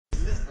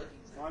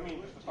I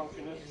mean, the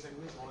function is.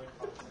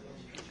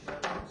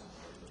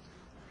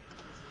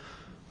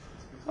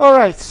 All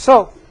right,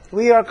 so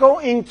we are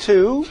going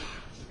to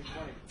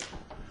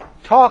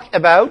talk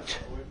about.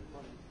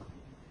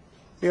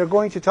 We are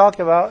going to talk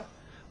about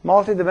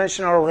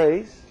multidimensional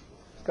arrays.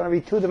 It's going to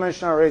be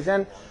two-dimensional arrays,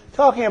 and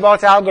talking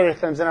about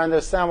algorithms and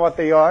understand what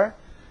they are.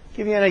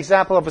 Give you an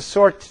example of a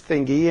sort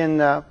thingy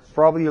in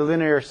probably a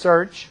linear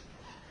search,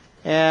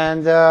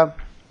 and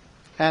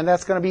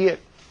that's going to be it.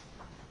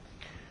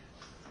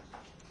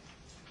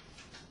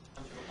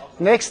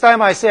 Next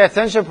time I say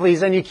attention,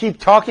 please, and you keep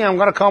talking, I'm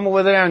going to come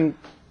over there and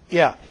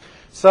yeah.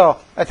 So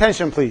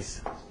attention,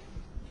 please.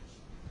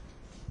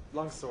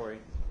 Long story.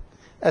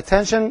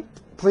 Attention,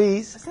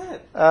 please.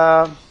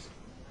 That's it.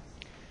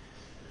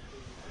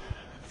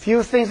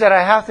 Few things that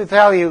I have to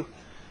tell you.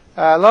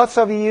 Lots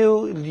of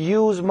you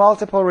use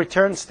multiple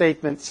return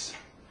statements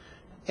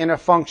in a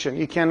function.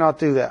 You cannot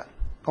do that.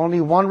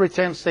 Only one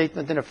return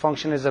statement in a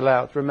function is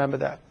allowed. Remember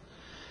that.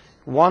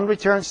 One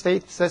return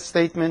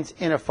statement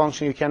in a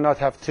function. You cannot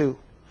have two.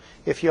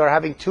 If you are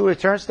having two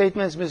return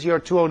statements, means you are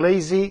too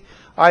lazy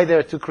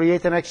either to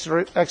create an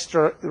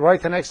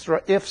write an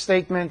extra if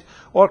statement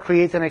or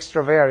create an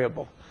extra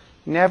variable.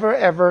 Never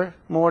ever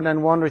more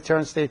than one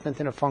return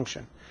statement in a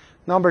function.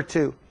 Number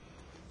two.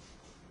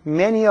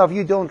 Many of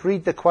you don't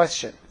read the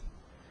question.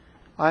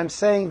 I'm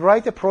saying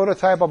write a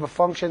prototype of a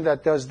function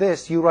that does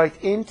this. You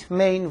write int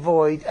main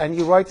void, and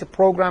you write the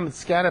program with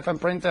scanf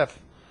and printf.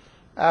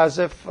 As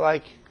if,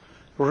 like,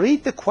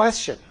 read the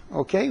question,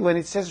 okay? When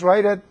it says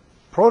write a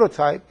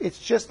prototype, it's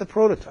just a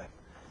prototype,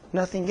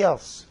 nothing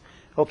else,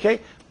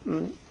 okay?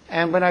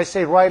 And when I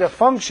say write a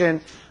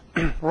function,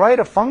 write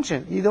a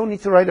function. You don't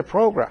need to write a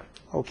program,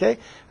 okay?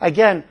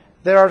 Again,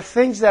 there are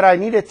things that I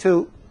needed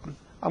to,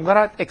 I'm going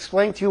to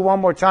explain to you one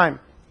more time.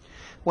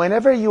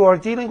 Whenever you are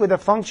dealing with a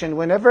function,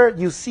 whenever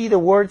you see the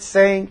word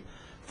saying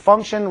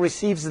function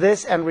receives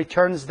this and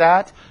returns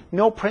that,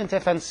 no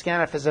printf and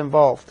scanf is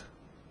involved.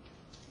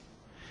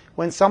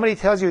 When somebody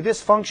tells you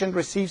this function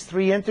receives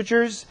 3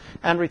 integers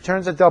and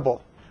returns a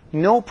double,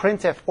 no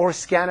printf or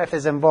scanf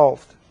is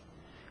involved.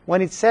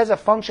 When it says a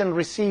function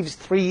receives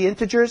 3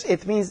 integers,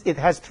 it means it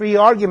has 3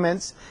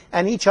 arguments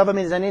and each of them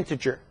is an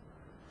integer.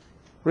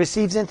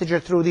 Receives integer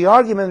through the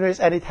argument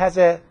and it has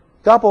a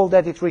double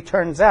that it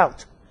returns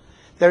out.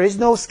 There is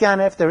no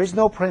scanf, there is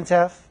no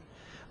printf.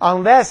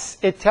 Unless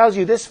it tells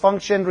you this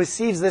function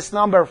receives this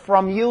number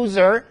from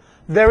user,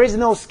 there is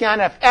no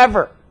scanf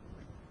ever.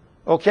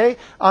 Okay?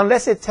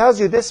 Unless it tells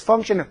you this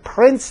function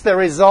prints the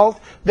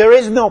result, there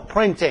is no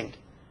printing.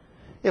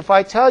 If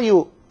I tell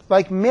you,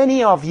 like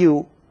many of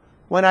you,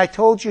 when I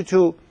told you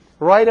to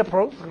write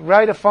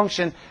a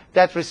function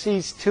that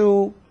receives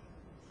 2,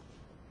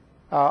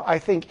 I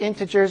think,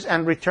 integers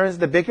and returns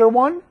the bigger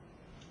one,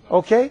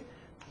 okay?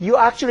 You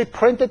actually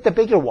printed the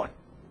bigger one.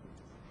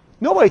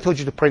 Nobody told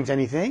you to print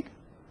anything.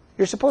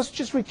 You're supposed to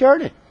just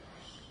return it.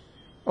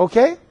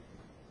 Okay?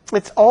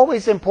 It's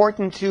always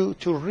important to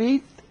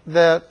read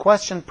the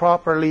question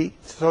properly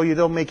so you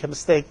don't make a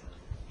mistake.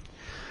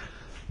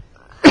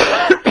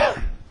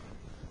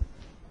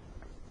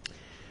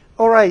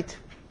 All right.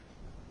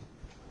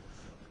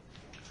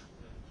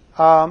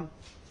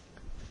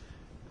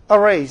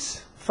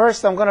 Arrays.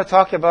 First, I'm going to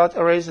talk about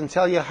arrays and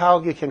tell you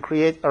how you can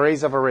create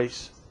arrays of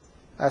arrays.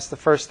 That's the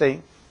first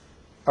thing.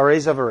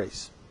 Arrays of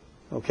arrays.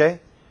 Okay?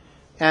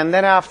 And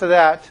then after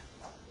that,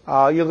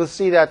 you will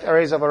see that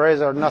arrays of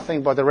arrays are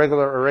nothing but a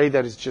regular array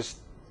that is just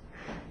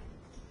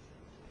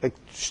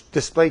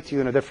displayed to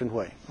you in a different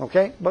way.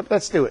 Okay? But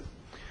let's do it.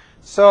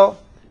 So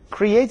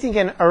creating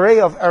an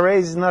array of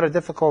arrays is not a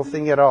difficult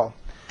thing at all.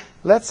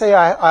 Let's say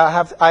I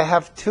have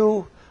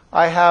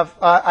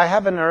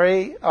an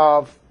array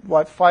of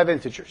 5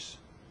 integers.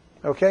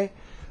 Okay?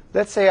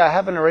 Let's say I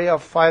have an array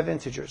of 5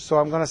 integers. So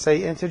I'm going to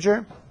say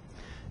integer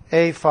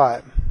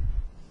A5.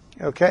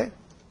 Okay?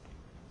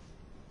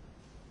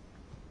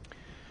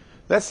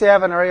 Let's say I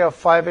have an array of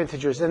 5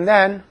 integers, and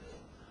then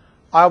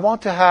I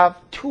want to have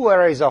 2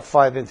 arrays of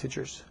 5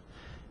 integers.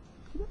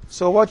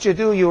 So what you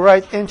do, you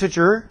write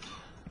integer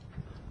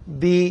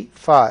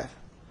B5.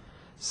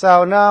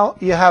 So now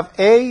you have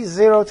A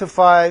 0 to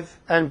 5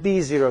 and B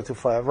 0 to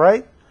 5,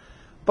 right?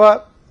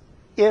 But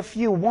if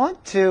you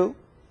want to,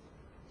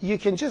 you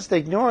can just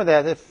ignore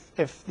that.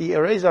 If the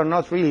arrays are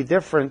not really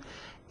different,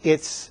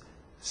 it's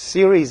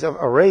series of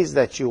arrays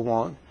that you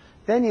want,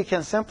 then you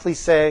can simply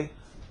say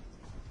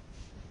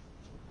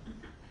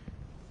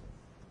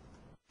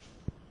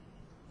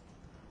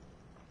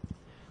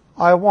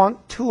I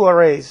want 2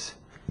 arrays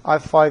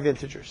of 5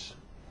 integers.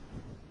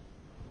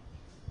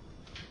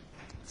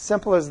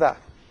 Simple as that.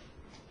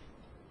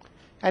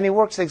 And it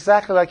works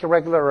exactly like a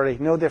regular array,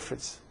 no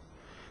difference.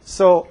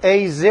 So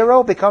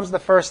A0 becomes the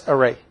first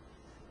array.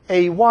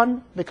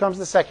 A1 becomes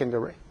the second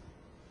array.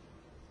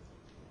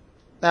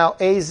 Now,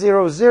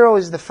 A00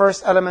 is the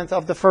first element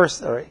of the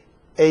first array.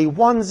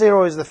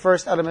 A10 is the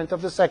first element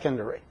of the second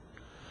array.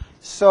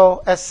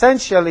 So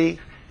essentially,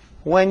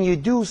 when you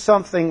do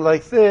something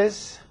like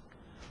this,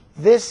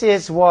 this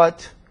is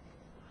what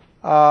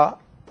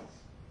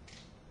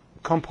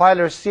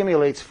compiler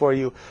simulates for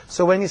you.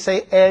 So when you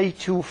say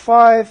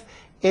A25,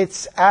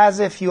 it's as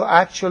if you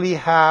actually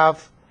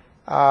have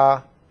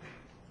a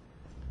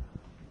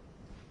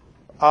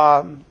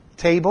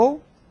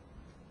table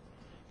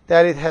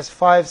that it has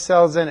 5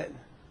 cells in it.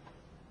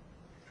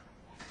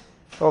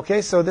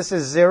 Okay, so this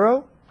is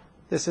 0,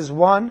 this is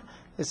 1,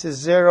 this is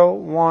 0,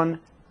 1,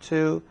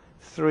 2,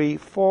 3,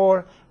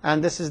 4,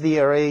 and this is the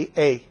array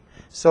A.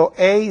 So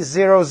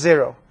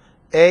A00,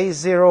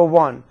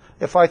 A01.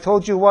 If I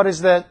told you what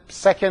is the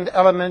second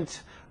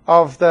element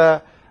of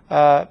the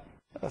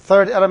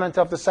third element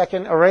of the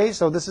second array,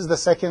 so this is the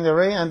second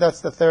array, and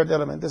that's the third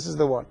element. This is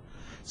the 1.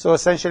 So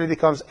essentially it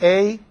becomes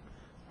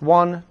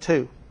A1,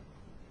 2.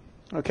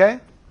 Okay?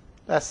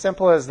 As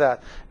simple as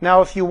that.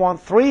 Now, if you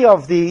want 3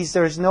 of these,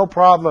 there is no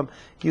problem.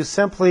 You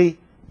simply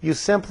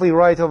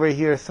write over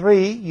here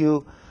 3.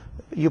 You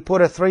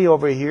put a 3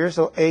 over here,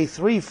 so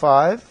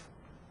A35.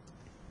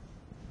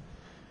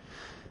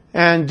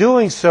 And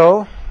doing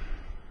so,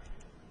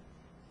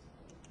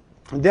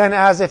 then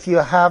as if you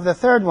have the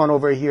third one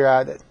over here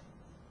added.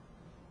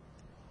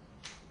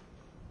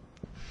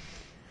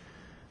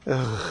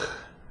 Ugh.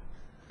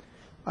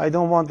 I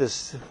don't want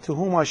this. To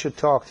whom I should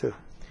talk to?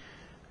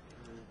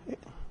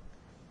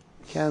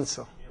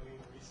 Cancel.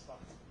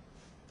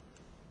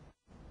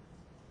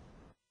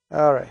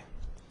 All right.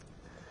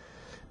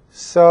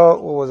 So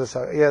what was this?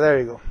 Yeah, there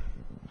you go.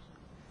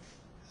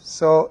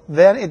 So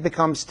then it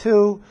becomes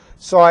 2.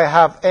 So I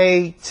have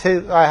I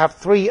have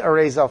 3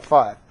 arrays of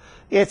 5.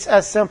 It's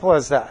as simple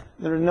as that.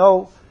 There's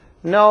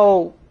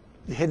no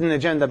hidden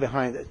agenda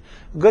behind it.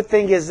 Good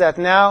thing is that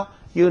now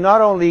you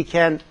not only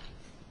can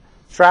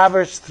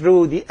traverse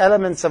through the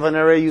elements of an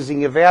array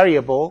using a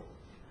variable,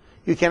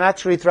 you can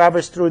actually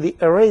traverse through the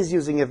arrays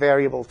using a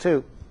variable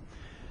too.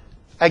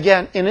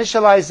 Again,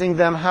 initializing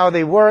them, how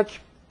they work,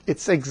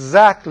 it's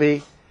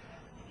exactly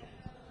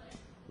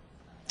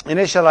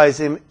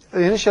initializing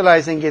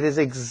it is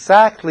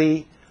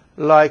exactly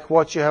like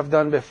what you have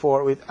done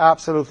before with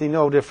absolutely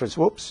no difference.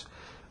 Whoops,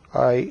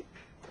 I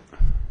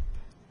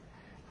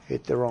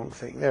hit the wrong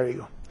thing. There you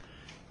go.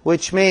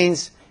 Which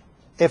means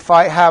if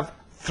I have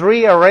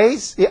 3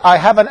 arrays, I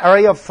have an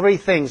array of 3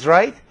 things,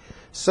 right?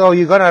 So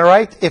you're going to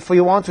write, if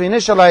you want to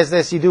initialize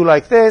this, you do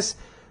like this.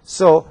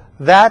 So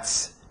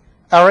that's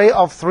array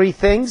of 3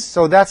 things.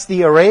 So that's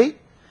the array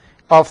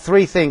of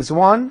 3 things.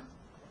 1,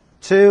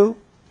 2,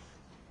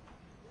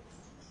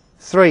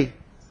 3.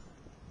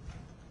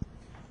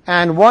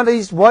 And what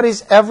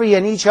is every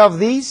and each of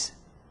these?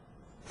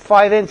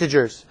 5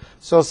 integers.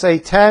 So say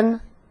 10,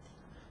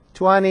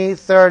 20,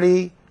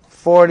 30,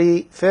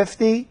 40,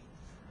 50.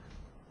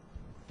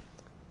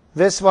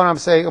 This one I'm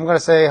going to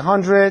say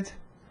 100,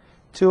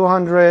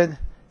 200,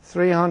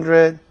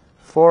 300,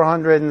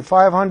 400, and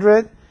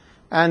 500.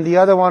 And the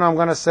other one I'm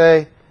going to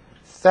say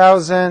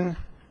 1,000,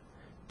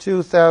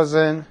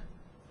 2,000,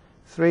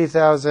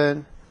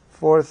 3,000,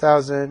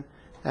 4,000,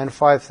 and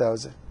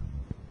 5,000.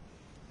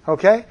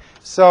 Okay?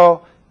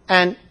 So,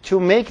 and to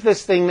make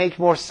this thing make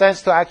more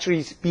sense, to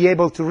actually be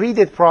able to read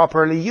it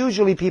properly,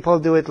 usually people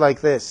do it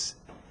like this.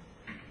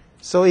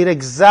 So it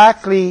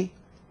exactly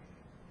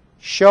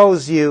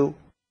shows you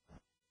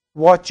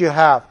what you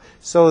have.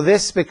 So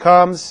this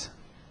becomes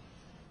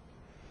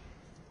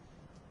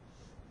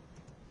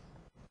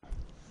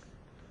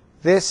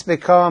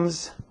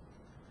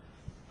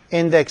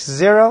index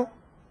 0.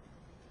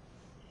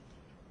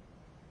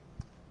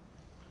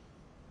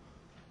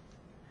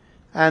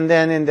 And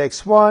then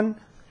index 1,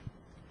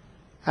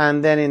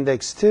 and then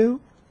index 2.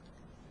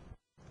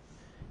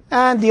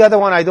 And the other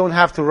one I don't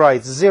have to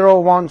write,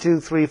 0, 1, 2,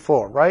 3,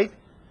 4, right?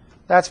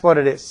 That's what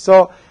it is.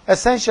 So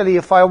essentially,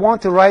 if I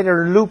want to write a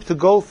loop to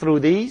go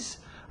through these,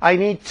 I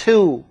need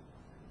 2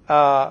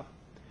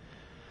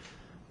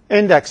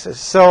 indexes.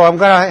 So I'm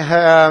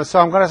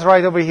gonna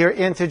write over here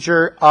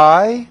integer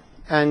I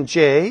and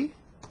j.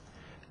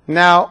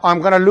 Now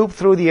I'm gonna loop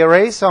through the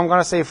array. So I'm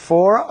gonna say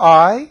for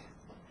I,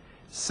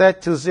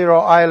 set to 0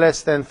 I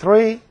less than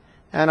 3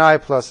 and I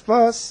plus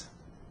plus.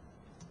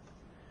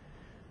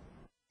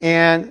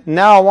 And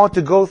now I want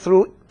to go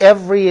through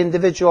every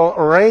individual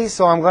array.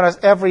 So I'm going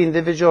to, every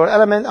individual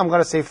element, I'm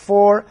going to say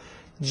for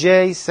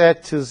j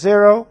set to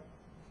 0,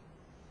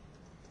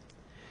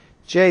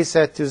 j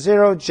set to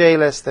 0, j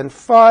less than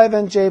 5,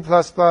 and j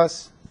plus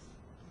plus.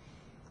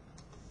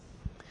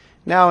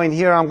 Now in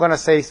here I'm going to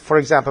say, for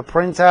example,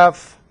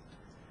 printf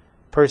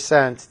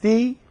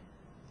 %d.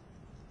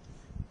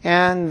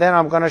 And then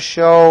I'm going to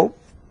show,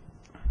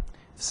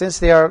 since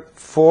they are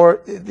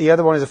 4, the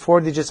other one is a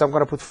 4 digits, I'm going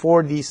to put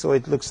 4d so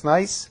it looks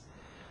nice.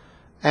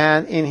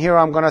 And in here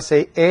I'm going to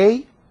say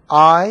A,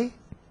 I,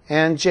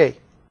 and J.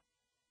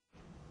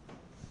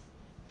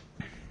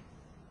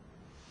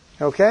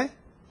 Okay?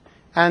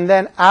 And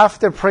then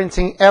after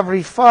printing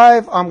every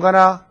 5, I'm going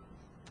to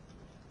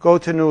go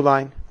to new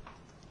line.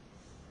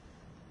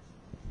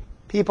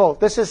 People,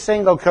 this is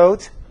single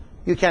quote.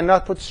 You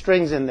cannot put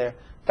strings in there.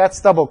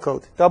 That's double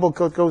quote. Double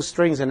quote goes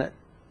strings in it.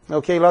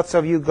 Okay, lots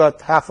of you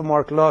got half a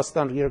mark lost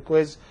on your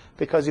quiz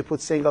because you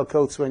put single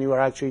quotes when you are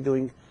actually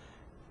doing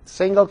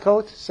Single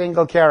quote,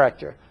 single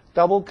character.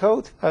 Double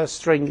quote, a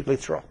string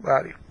literal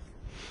value.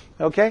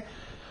 Okay?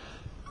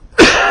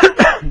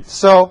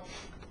 So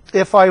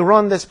if I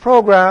run this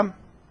program,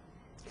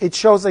 it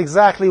shows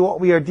exactly what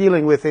we are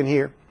dealing with in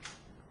here.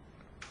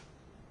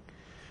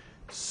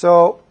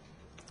 So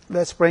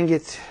let's bring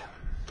it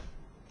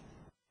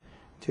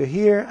to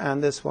here,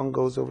 and this one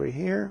goes over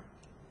here.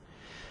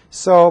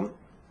 So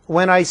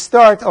when I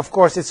start, of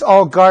course, it's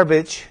all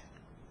garbage,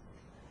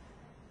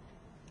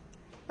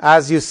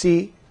 as you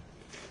see.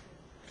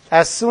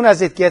 As soon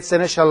as it gets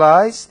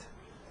initialized,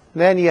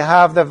 then you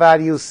have the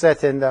values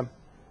set in them.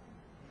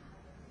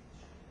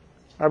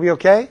 Are we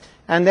okay?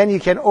 And then you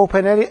can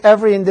open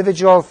every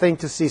individual thing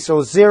to see.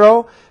 So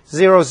 0,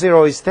 0,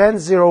 0 is 10,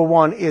 0,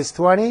 1 is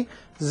 20,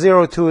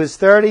 0, 2 is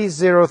 30,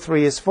 0,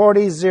 3 is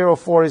 40, 0,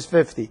 4 is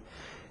 50.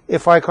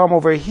 If I come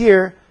over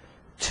here,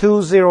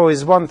 2, 0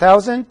 is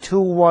 1,000, 2,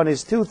 1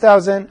 is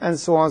 2,000, and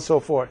so on and so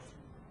forth.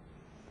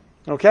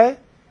 Okay?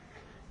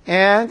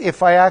 And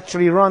if I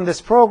actually run this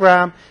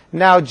program,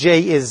 now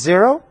j is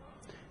 0,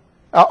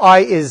 I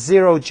is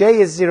 0,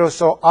 j is 0,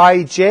 so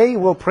ij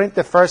will print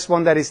the first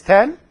one that is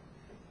 10.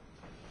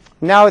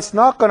 Now it's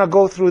not going to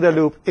go through the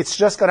loop, it's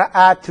just going to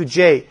add to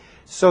j.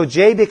 So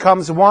j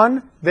becomes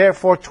 1,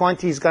 therefore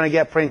 20 is going to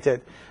get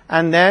printed.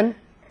 And then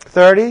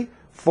 30,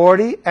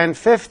 40, and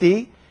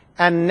 50,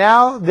 and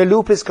now the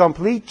loop is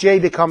complete, j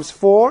becomes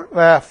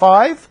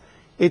 5,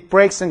 it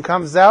breaks and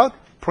comes out,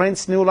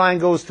 prints new line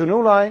goes to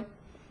new line,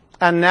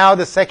 and now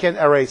the second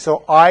array.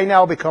 So I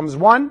now becomes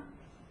 1.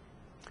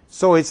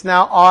 So it's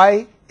now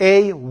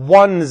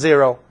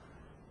IA10.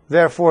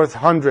 Therefore, it's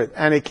 100.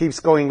 And it keeps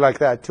going like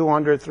that.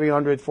 200,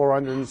 300,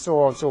 400, and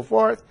so on and so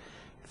forth.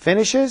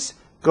 Finishes,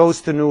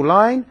 goes to new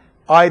line.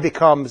 I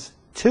becomes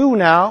 2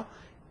 now.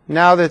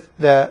 Now that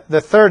the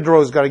third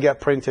row is going to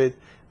get printed.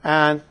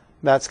 And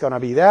that's going to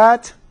be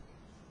that.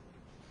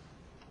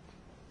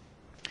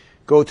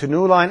 Go to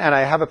new line, and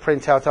I have a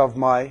printout of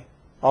my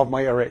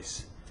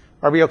arrays.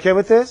 Are we okay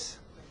with this?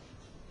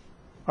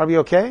 Are we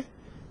okay?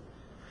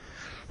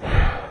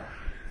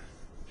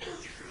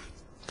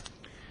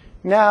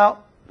 Now,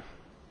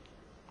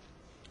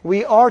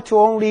 we are to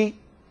only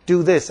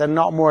do this and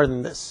not more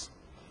than this.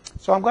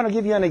 So I'm going to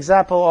give you an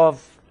example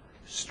of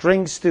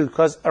strings too,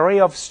 because array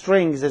of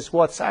strings is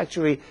what's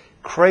actually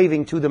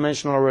craving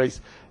two-dimensional arrays.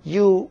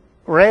 You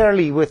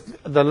rarely,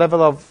 with the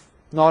level of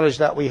knowledge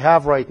that we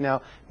have right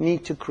now,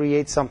 need to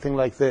create something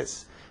like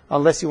this.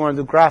 Unless you want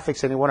to do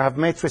graphics and you want to have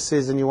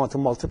matrices and you want to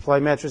multiply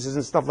matrices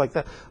and stuff like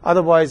that.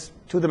 Otherwise,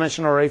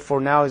 two-dimensional array for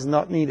now is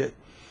not needed.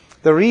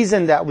 The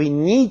reason that we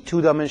need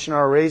two-dimensional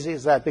arrays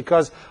is that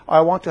because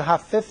I want to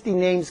have 50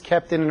 names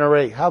kept in an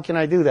array. How can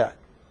I do that?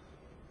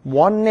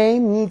 One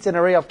name needs an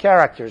array of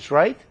characters,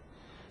 right?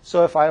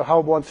 So if I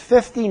want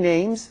 50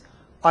 names,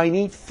 I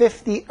need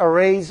 50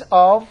 arrays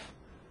of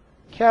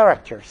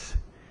characters,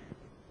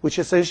 which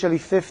is essentially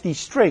 50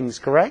 strings,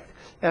 correct?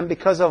 And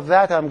because of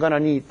that, I'm going to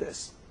need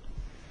this.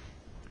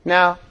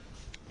 Now,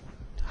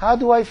 how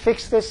do I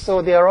fix this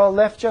so they are all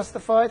left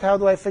justified? How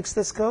do I fix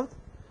this code?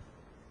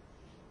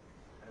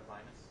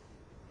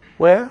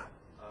 Where?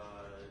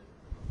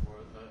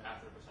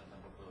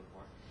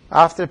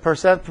 After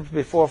percent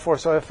before 4.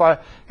 So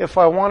if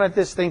I wanted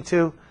this thing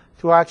to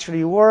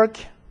actually work,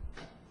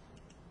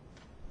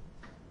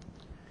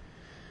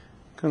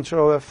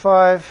 Control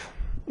F5,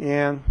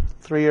 and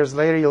 3 years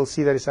later you'll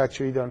see that it's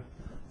actually done.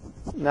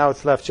 Now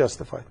it's left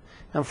justified.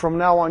 And from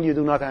now on, you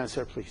do not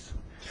answer, please.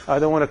 I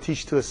don't want to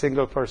teach to a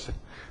single person,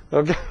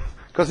 okay?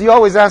 Because you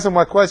always answer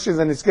my questions,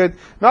 and it's good.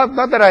 Not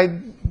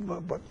that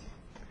but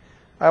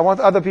I want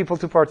other people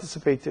to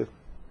participate too.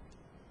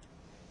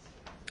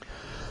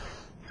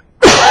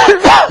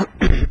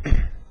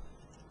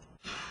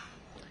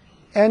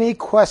 Any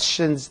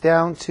questions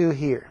down to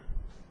here?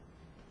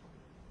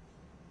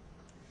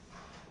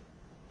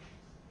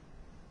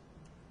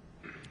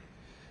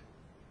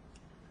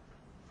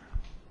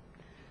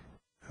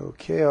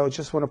 Okay, I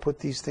just want to put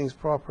these things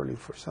properly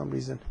for some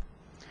reason.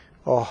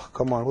 Oh,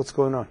 come on, what's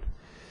going on?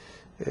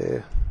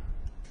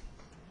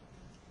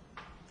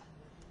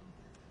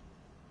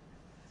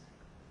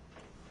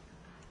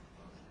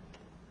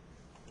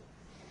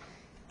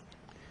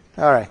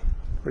 All right,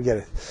 forget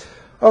it.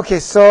 Okay,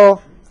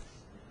 so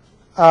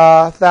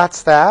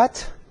that's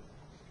that.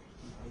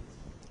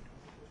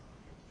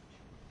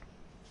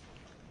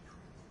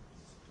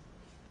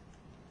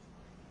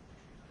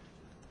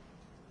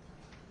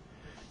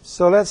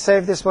 So let's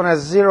save this one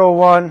as 0,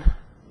 1,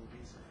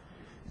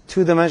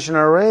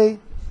 two-dimensional array.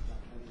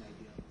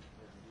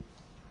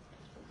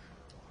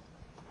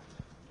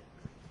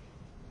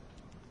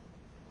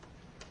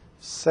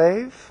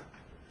 Save.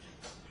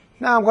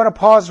 Now I'm going to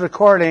pause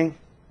recording.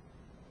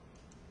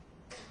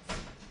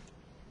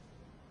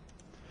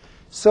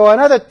 So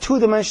another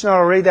two-dimensional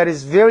array that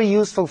is very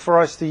useful for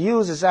us to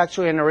use is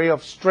actually an array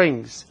of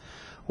strings,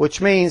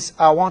 which means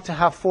I want to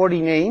have 40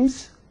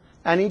 names,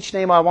 and each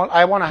name I want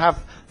to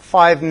have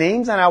 5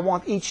 names, and I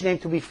want each name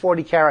to be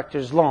 40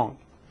 characters long.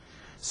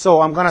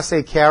 So I'm going to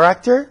say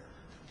character.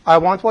 I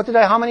want,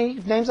 how many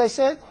names I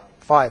said?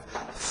 5.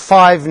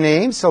 5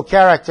 names, so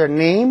character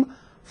name,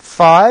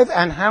 5,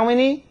 and how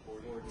many?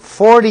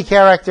 40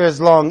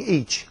 characters long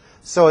each.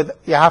 So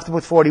you have to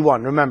put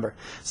 41, remember.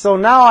 So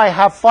now I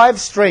have 5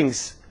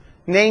 strings.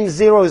 Name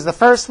 0 is the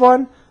first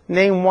one,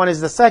 name 1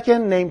 is the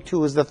second, name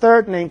 2 is the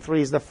third, name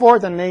 3 is the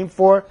fourth, and name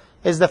 4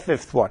 is the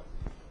fifth one.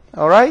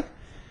 All right?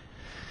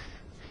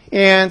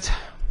 And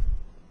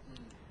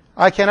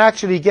I can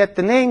actually get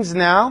the names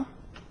now.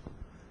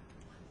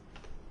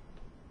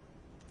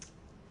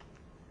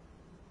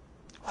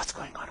 What's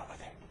going on over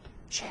there?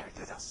 Share it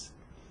with us.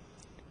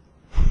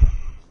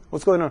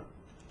 What's going on?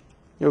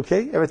 You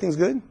okay? Everything's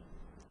good?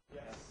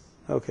 Yes.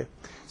 Okay.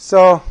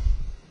 So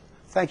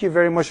thank you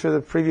very much for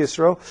the previous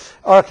row.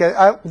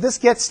 Okay, this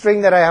get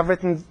string that I have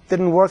written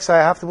didn't work, so I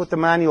have to put the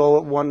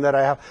manual one that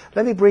I have.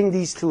 Let me bring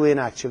these two in,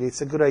 actually.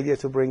 It's a good idea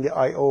to bring the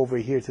I/O over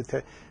here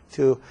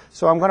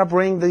so I'm going to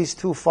bring these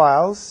 2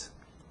 files.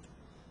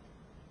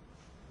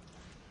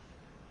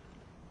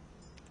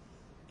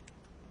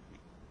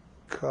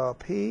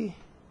 Copy.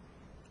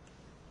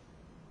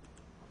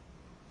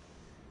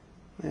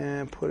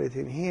 And put it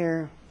in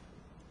here.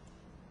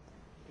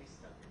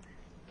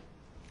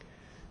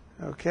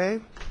 Okay.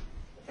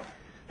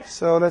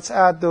 So let's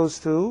add those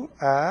 2.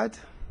 Add.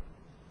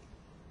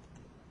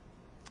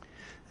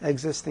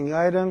 Existing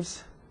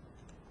items.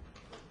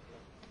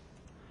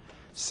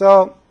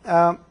 So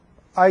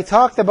I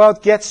talked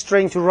about get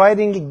string to write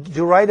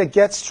a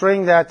get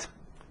string that,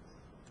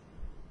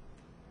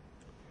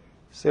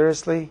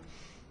 seriously?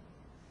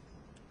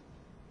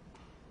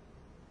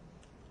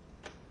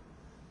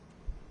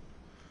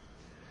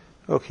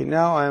 Okay,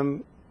 now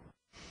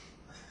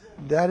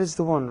that is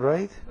the one,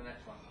 right? The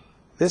next one.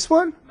 This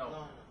one?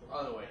 No,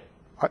 other way.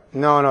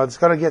 No, it's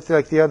got to get to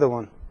like the other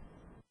one.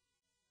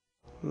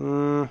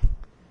 No,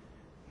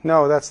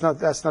 that's not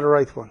the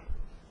right one.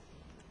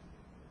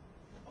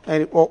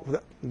 And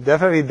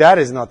definitely that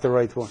is not the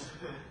right one.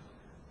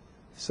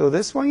 So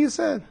this one you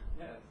said?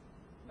 Yeah.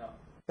 No.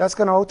 That's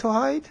going to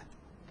auto-hide?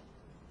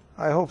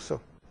 I hope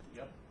so.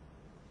 Yep.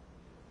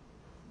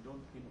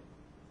 Don't pin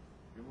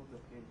it. Remove the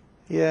pin.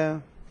 Yeah.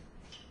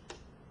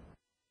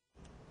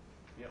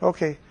 Yep.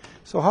 Okay.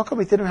 So how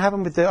come it didn't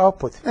happen with the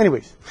output?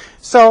 Anyways,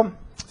 so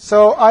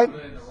I. Put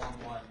it in the wrong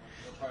one.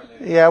 We'll try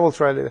later. Yeah, we'll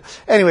try later.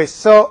 Anyways,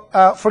 so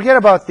forget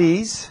about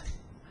these.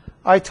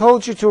 I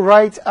told you to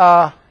write,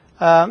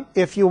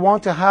 if you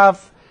want to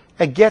have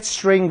a get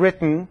string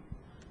written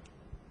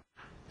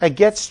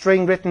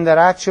that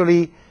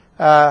actually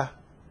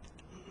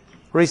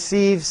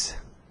receives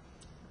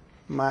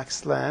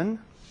maxlen.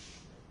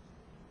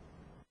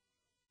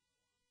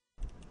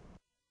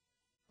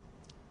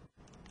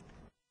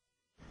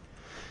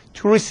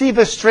 To receive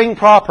a string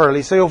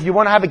properly. So if you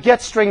want to have a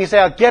get string, you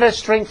say, get a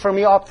string for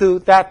me up to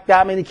that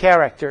many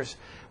characters.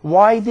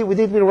 Why did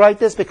we write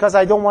this? Because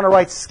I don't want to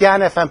write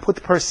scanf and put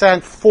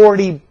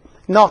 %40,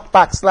 not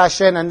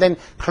 \n, and then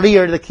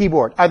clear the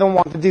keyboard. I don't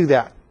want to do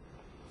that.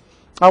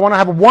 I want to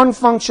have one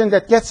function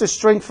that gets a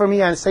string for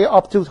me and say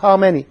up to how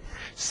many.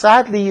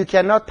 Sadly, you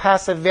cannot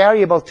pass a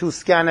variable to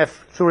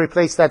scanf to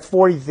replace that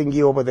 40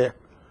 thingy over there.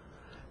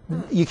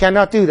 You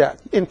cannot do that.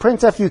 In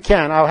printf you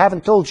can. I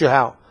haven't told you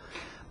how.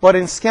 But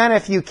in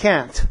scanf you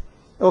can't.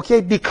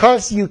 Okay?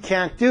 Because you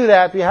can't do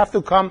that, we have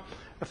to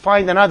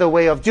find another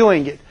way of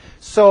doing it.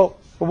 So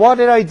what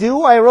did I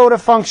do? I wrote a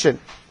function.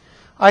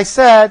 I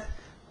said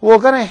we're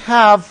going to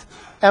have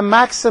a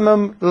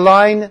maximum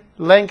line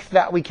length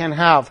that we can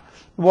have,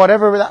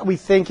 whatever that we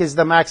think is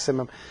the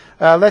maximum.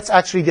 Let's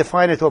actually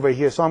define it over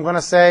here. So I'm going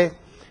to say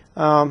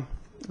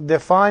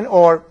define,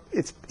 or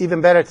it's even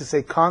better to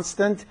say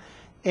constant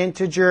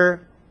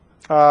integer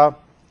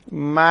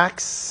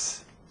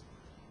max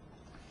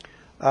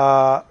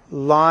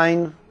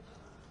line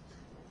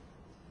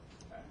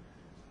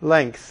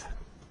length.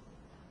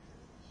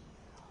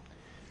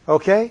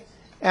 Okay?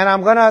 And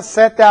I'm going to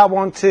set that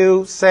one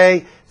to,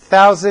 say,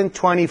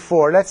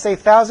 1024. Let's say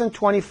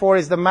 1024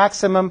 is the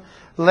maximum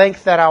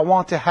length that I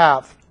want to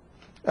have.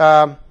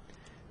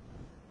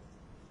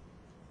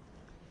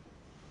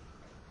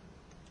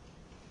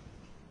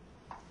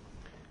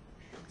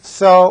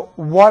 So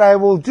what I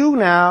will do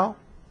now,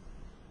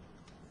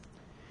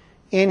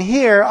 in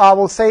here, I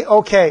will say,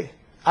 OK.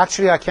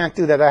 Actually, I can't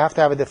do that. I have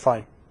to have it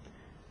defined.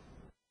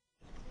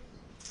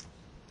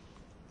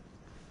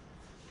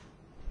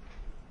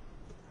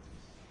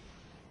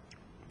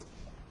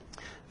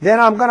 Then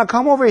I'm going to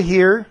come over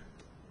here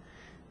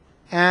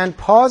and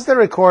pause the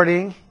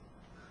recording.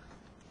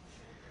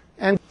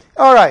 And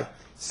all right,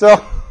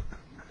 so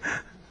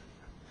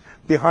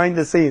behind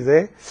the scenes,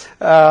 eh?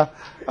 All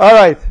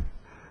right.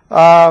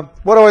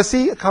 What do I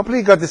see? I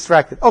completely got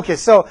distracted. OK,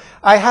 so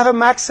I have a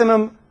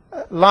maximum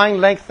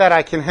line length that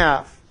I can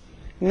have.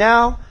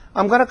 Now,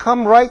 I'm going to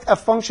come write a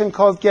function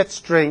called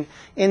getString.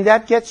 In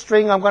that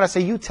getString, I'm going to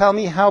say, you tell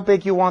me how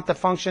big you want the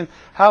function,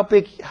 how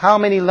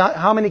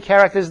many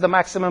characters the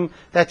maximum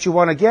that you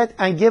want to get,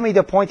 and give me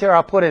the pointer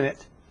I'll put in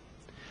it.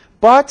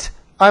 But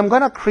I'm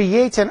going to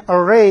create an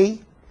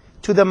array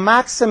to the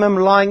maximum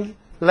line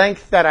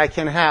length that I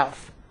can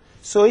have.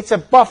 So it's a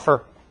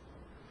buffer.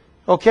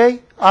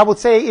 Okay? I would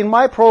say in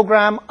my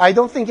program, I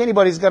don't think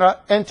anybody's going to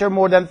enter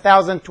more than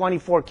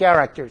 1,024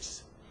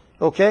 characters.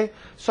 Okay?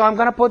 So I'm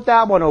going to put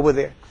that one over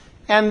there.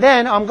 And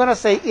then I'm going to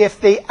say if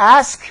they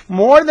ask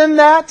more than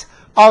that,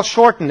 I'll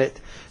shorten it.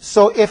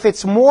 So if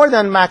it's more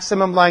than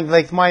maximum length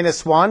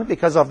 -1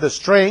 because of the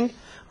string,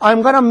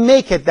 I'm going to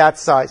make it that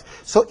size.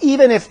 So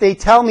even if they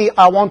tell me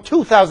I want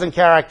 2,000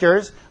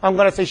 characters, I'm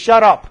going to say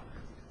shut up.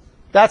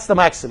 That's the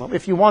maximum.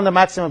 If you want the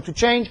maximum to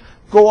change,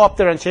 go up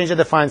there and change the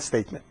define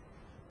statement.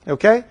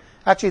 Okay?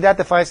 Actually, that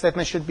define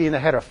statement should be in the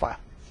header file,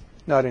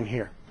 not in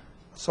here.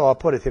 So I'll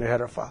put it in a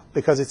header file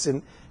because it's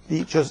in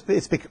the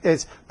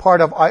it's part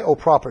of I/O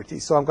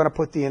properties. So I'm going to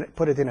put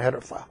it in a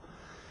header file.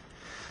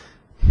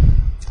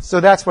 So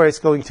that's where it's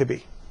going to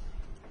be.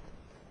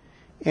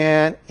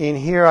 And in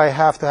here, I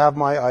have to have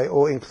my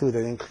I/O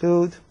included.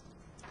 Include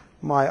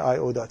my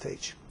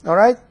I/O.h. All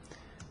right?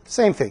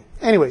 Same thing.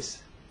 Anyways.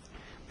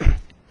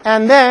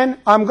 And then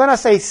I'm going to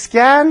say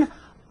scan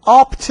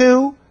up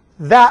to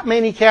that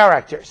many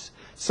characters.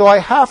 So I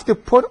have to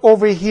put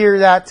over here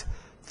that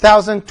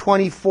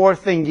 1,024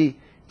 thingy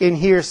in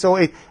here.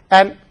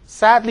 And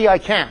sadly, I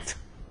can't.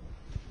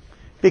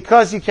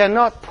 Because you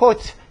cannot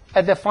put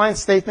a define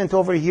statement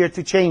over here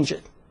to change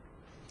it.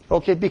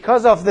 Okay,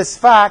 because of this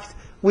fact,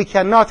 we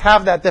cannot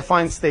have that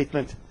define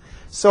statement.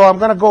 So I'm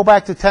going to go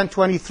back to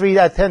 1023,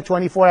 that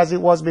 1024 as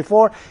it was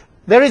before.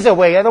 There is a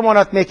way. I don't want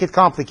to make it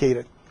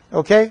complicated.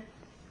 Okay?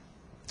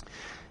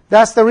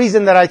 That's the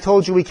reason that I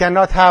told you we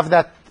cannot have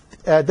that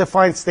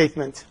define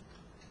statement.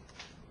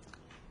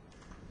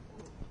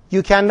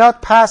 You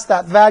cannot pass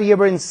that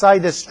variable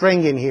inside the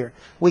string in here.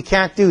 We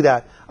can't do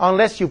that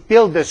unless you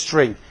build the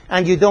string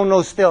and you don't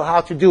know still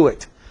how to do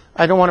it.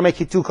 I don't want to make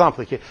it too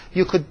complicated.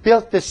 You could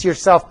build this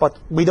yourself, but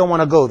we don't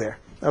want to go there.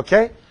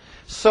 Okay?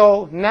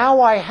 So now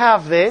I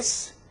have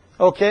this.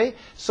 Okay?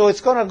 So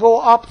it's going to go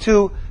up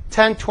to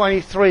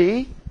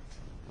 1023.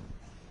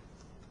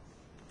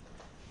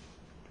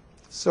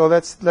 So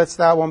let's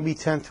that one be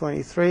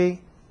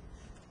 1023.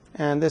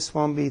 And this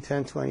one be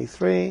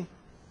 1023.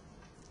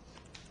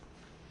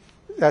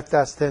 That's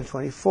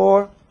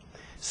 1024.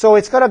 So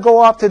it's going to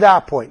go up to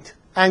that point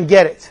and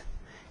get it.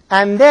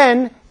 And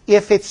then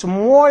if it's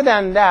more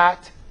than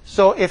that,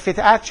 so if it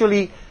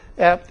actually,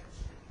 no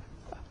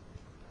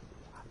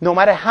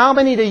matter how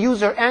many the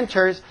user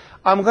enters,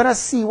 I'm going to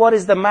see what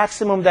is the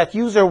maximum that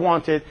user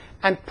wanted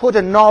and put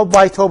a null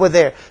byte over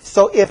there.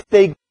 So if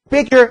they go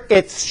bigger,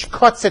 it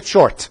cuts it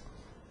short.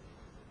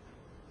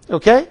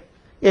 Okay?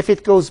 If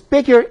it goes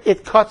bigger,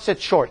 it cuts it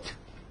short.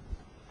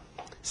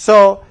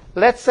 So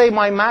let's say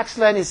my max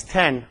len is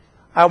 10.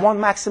 I want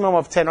maximum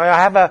of 10. Or I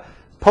have a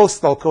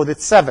postal code,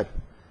 it's 7.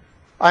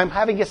 I'm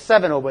having a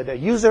 7 over there.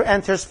 User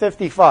enters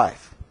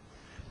 55.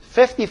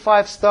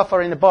 55 stuff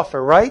are in the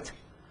buffer, right?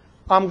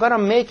 I'm going to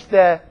make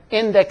the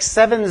index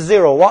 7,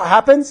 0. What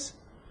happens?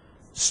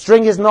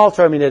 String is null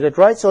terminated,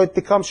 right? So it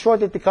becomes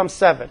short, it becomes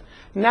 7.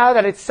 Now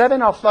that it's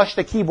 7, I'll flush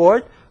the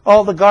keyboard.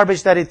 All the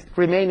garbage that is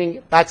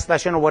remaining,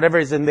 \n or whatever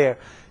is in there,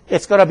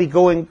 it's going to be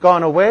going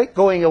away.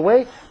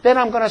 Then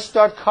I'm going to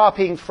start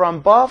copying from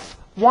buff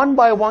one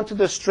by one to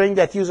the string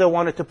that user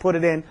wanted to put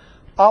it in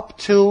up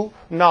to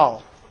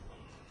null.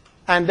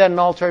 And then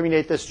null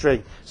terminate the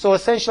string. So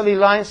essentially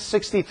lines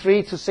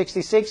 63 to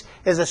 66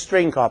 is a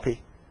string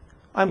copy.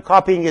 I'm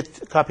copying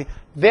it,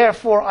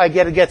 Therefore, I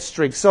get a get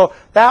string. So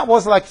that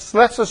was like,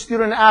 let's a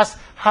student ask,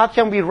 how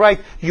can we write,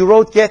 you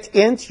wrote get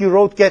int, you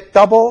wrote get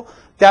double,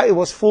 that it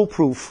was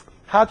foolproof.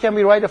 How can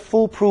we write a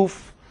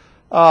foolproof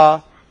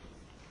get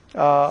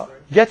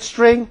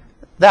string?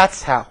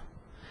 That's how.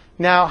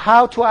 Now,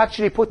 how to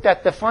actually put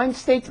that define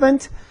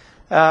statement?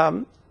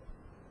 I'm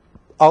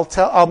going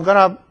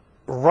to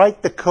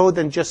write the code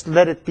and just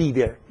let it be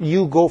there.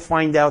 You go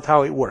find out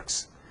how it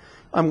works.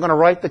 I'm going to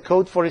write the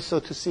code for it so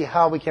to see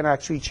how we can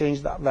actually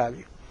change that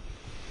value.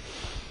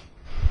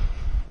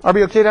 Are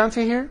we okay down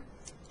to here?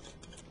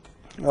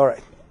 All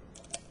right.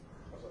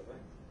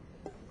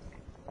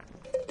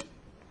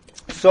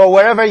 So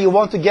wherever you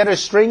want to get a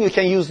string, you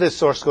can use this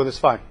source code. It's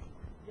fine.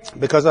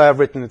 Because I have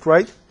written it,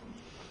 right?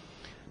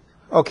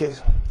 Okay.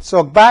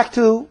 So back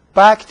to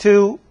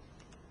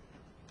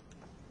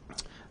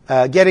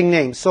getting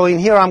names. So in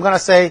here, I'm going to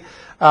say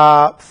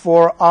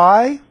for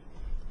I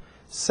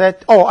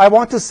set, I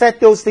want to set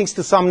those things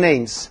to some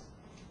names.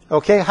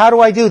 Okay, how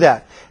do I do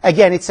that?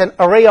 Again, it's an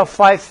array of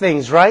 5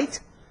 things, right?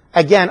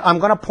 Again, I'm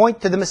going to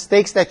point to the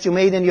mistakes that you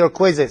made in your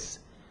quizzes.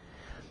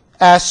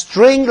 A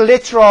string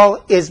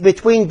literal is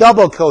between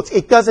double quotes.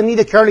 It doesn't need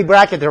a curly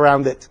bracket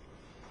around it.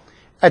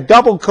 A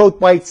double quote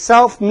by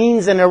itself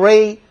means an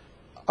array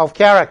of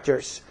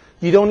characters.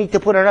 You don't need to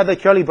put another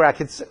curly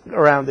brackets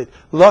around it.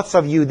 Lots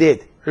of you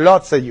did.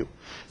 Lots of you.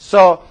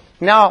 So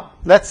now,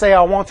 let's say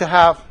I want to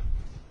have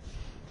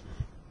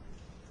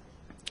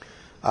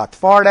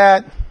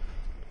Tfardat,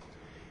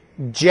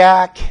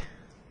 Jack.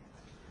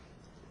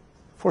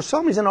 For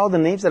some reason, all the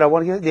names that I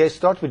want to give, they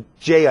start with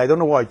J. I don't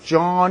know why.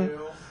 John.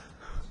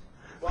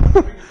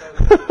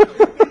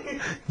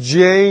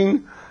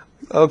 Jane.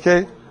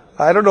 Okay.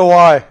 I don't know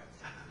why.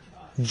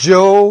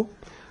 Joe.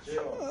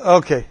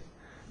 Okay.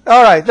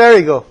 All right, there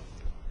you go.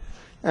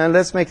 And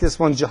let's make this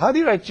one Jill. How do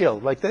you write Jill?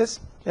 Like this?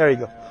 There you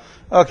go.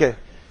 Okay.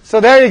 So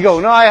there you go.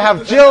 Now I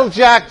have Jill,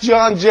 Jack,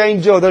 John,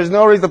 Jane, Joe. There's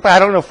no reason. I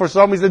don't know. For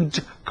some reason,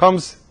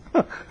 comes.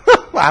 I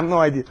have no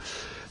idea.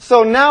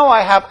 So now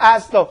I have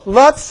asked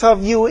lots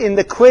of you in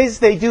the quiz.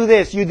 They do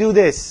this. You do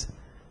this.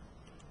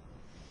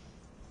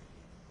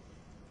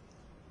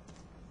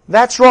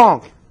 That's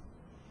wrong.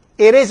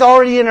 It is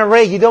already an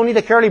array. You don't need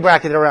a curly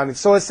bracket around it.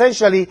 So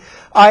essentially,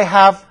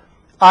 I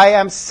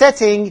am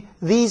setting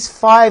these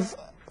five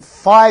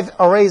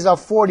arrays of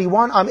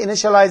 41. I'm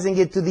initializing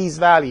it to these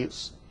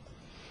values.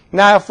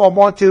 Now, if I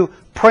want to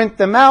print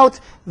them out,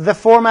 the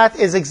format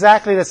is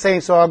exactly the same.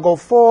 So I'll go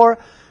 4.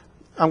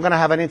 I'm going to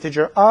have an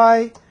integer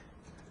I.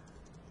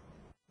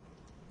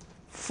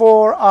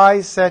 4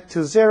 I set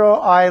to 0,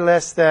 I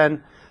less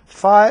than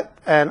 5,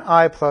 and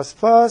I plus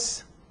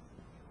plus.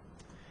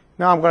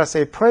 Now I'm going to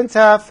say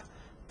printf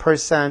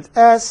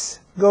 %s,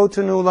 go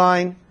to new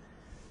line,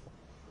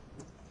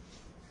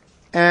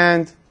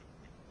 and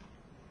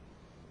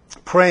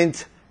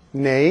print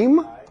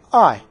name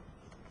I.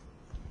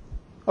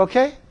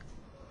 Okay?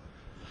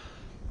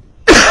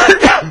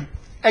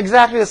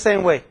 Exactly the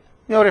same way.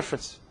 No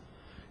difference.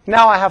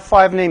 Now I have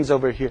 5 names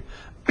over here.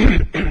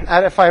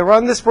 And if I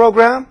run this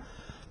program,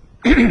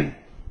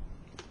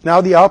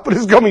 now the output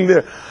is coming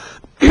there.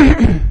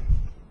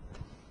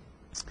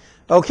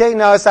 Okay,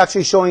 now it's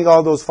actually showing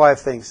all those 5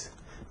 things.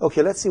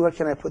 Okay, let's see where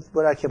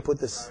I can put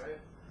this.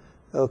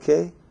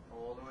 Okay.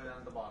 All the way down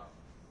to the bottom.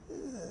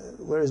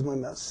 Where is my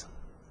mouse?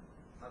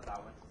 Not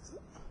that one.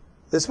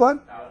 This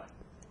one? That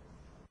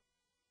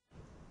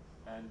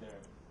one. And there.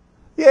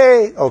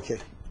 Yay! Okay.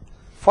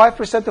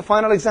 5% to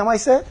final exam, I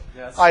said?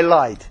 Yes. I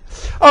lied.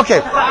 Okay.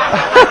 All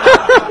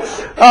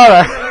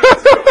right.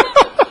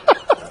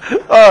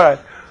 All right.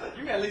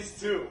 You got at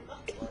least 2.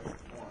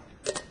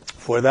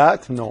 For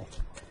that, no. All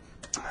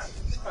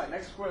right,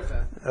 next quiz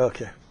then.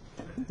 Okay.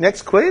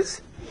 Next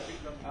quiz?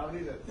 I don't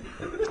need it.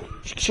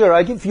 Sure,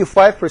 I give you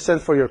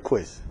 5% for your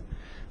quiz.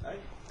 Right?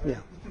 Yeah.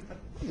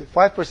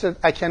 5%,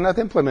 I cannot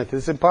implement it.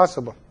 It's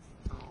impossible.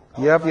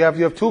 You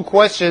have 2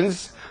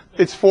 questions.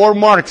 It's 4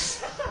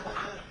 marks.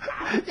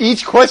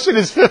 Each question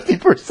is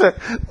 50%.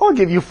 I'll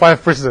give you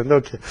 5%.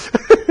 Okay.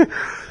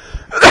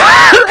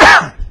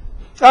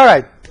 All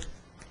right.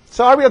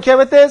 So are we okay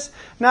with this?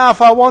 Now,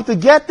 if I want to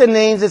get the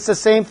names, it's the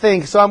same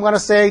thing. So I'm going to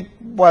say,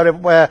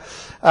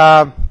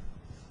 I'm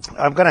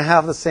going to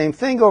have the same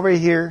thing over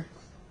here.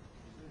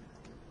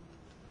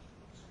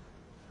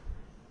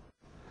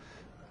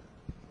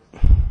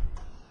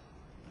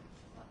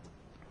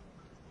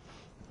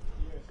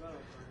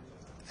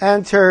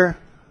 Enter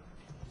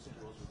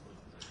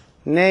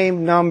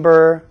name,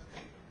 number.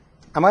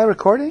 Am I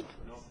recording?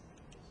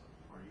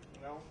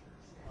 No.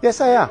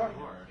 Yes, I am.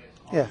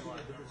 Yeah.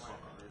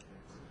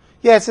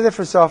 Yeah, it's a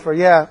different software.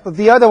 Yeah, but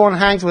the other one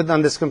hangs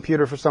on this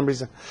computer for some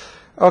reason.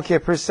 Okay,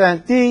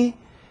 %d,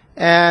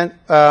 and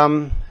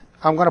I'm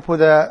going to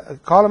put a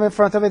column in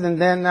front of it, and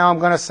then now I'm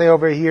going to say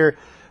over here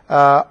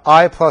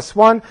I plus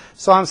 1.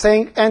 So I'm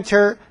saying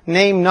enter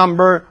name,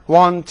 number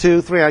 1,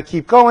 2, 3. I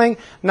keep going.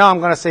 Now I'm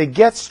going to say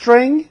get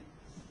string,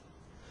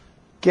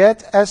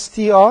 get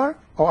str.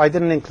 Oh, I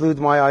didn't include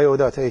my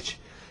io.h.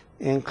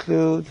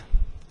 Include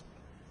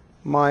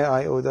my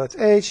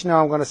io.h.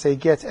 Now I'm going to say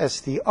get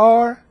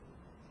str.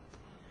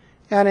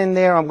 And in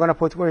there, I'm going to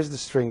put, where's the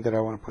string that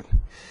I want to put?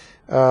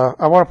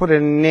 I want to put a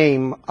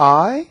name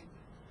I.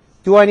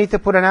 Do I need to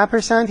put an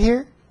ampersand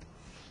here?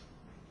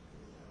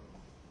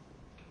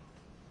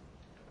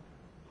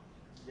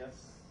 Yes.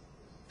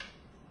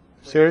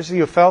 Seriously,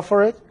 you fell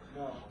for it?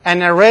 No.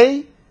 An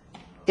array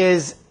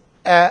is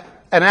an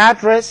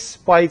address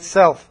by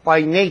itself,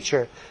 by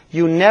nature.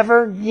 You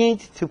never need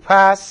to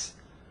pass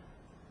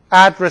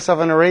address of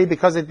an array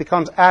because it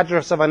becomes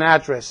address of an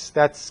address.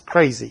 That's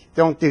crazy.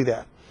 Don't do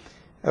that.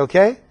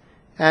 Okay?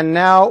 And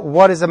now,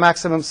 what is the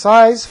maximum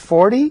size?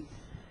 40.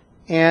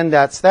 And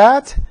that's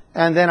that.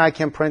 And then I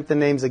can print the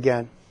names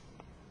again.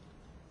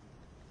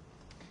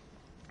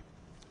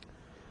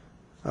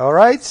 All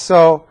right,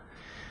 so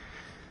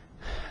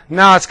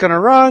now it's going to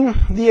run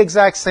the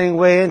exact same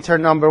way. Enter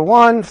number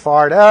 1,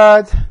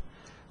 Fardad,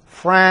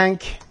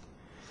 Frank,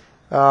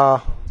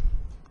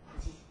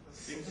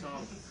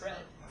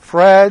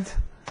 Fred.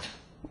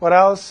 What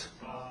else?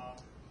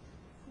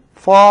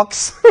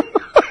 Fox.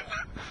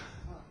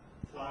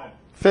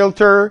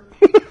 Filter.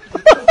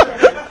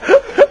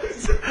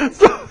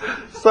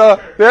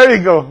 so there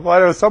you go.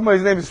 Whatever.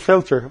 Somebody's name is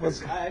Filter. I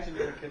actually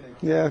never kidding.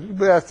 Yeah,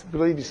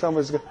 believe me,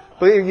 someone's.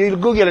 Believe you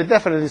Google it.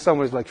 Definitely,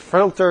 someone's like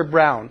Filter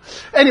Brown.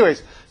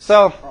 Anyways,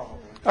 so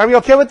are we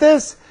okay with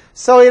this?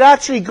 So it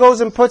actually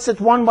goes and puts it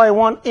one by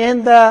one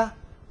in the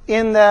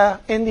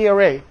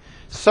array.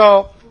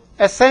 So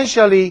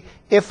essentially,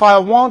 if I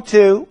want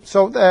to,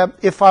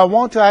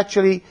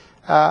 actually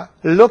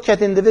look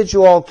at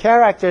individual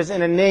characters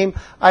in a name,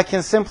 I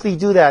can simply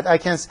do that. I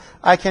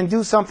can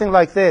do something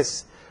like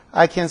this.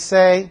 I can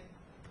say,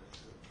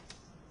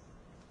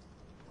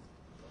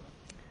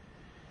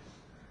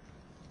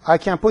 I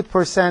can put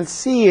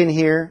 %c in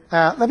here.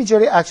 Let me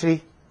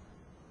actually,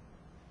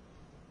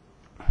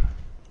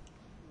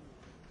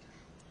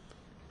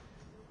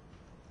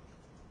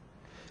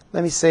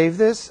 Let me save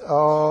this.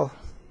 So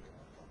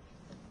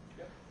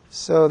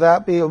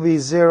that will be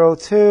 0,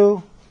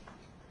 2.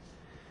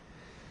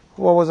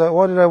 What was I?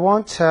 What did I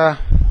want?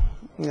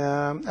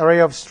 Array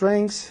of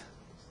strings.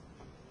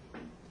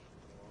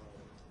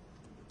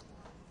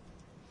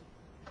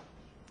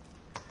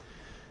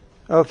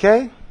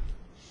 Okay.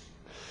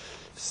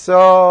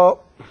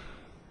 So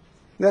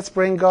let's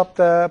bring up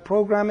the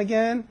program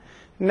again.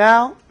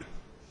 Now,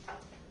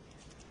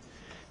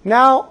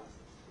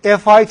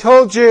 if I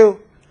told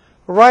you,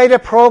 write a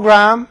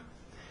program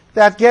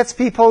that gets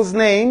people's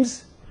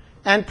names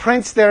and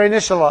prints their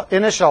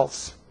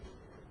initials,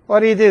 what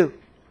do?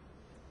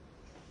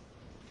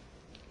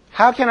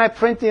 How can I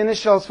print the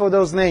initials for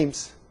those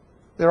names?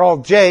 They're all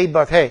J,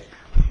 but hey.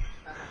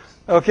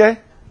 Okay?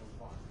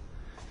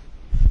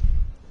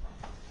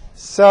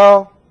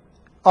 So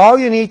all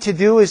you need to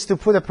do is to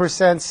put a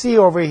 %C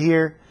over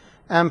here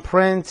and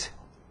print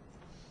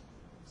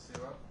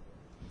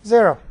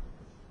 0.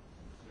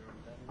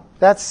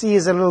 That C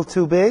is a little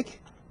too big.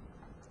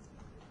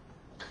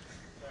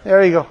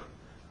 There you go.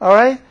 All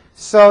right?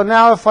 So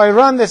now if I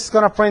run this, it's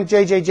going to print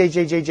J, J, J,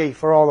 J, J, J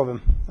for all of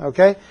them.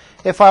 Okay?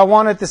 If I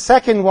wanted the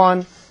second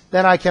one,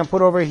 then I can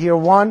put over here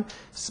 1.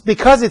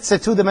 Because it's a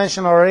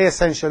two-dimensional array,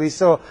 essentially,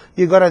 so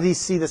you've got to at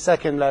least see the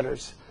second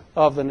letters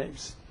of the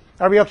names.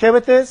 Are we okay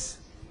with this?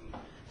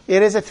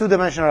 It is a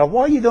two-dimensional array.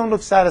 Why you don't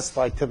look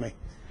satisfied to me?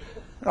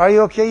 Are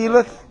you okay? You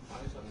look?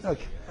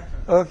 Okay.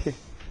 Okay.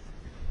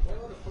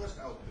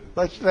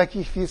 Like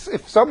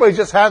if somebody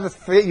just had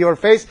your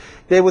face,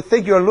 they would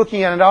think you're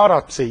looking at an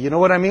autopsy. You know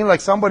what I mean?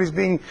 Like somebody's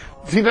being,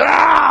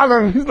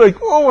 and he's like,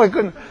 oh my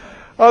goodness.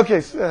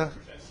 Okay, so,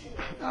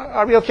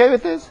 are we okay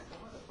with this?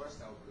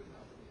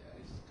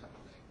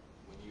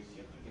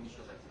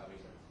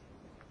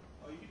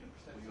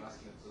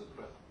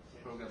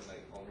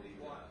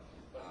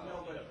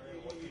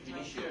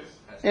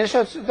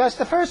 Initials, that's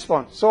the first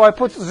one. So I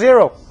put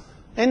 0.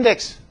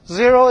 Index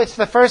 0, it's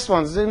the first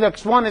one.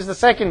 Index 1 is the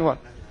second one.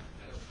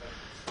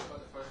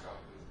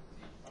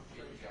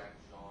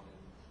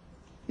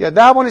 Yeah,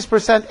 that one is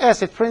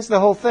 %S. It prints the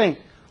whole thing.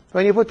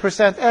 When you put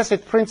 %S,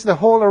 it prints the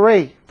whole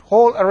array.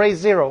 Whole array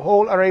 0,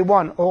 whole array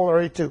 1, whole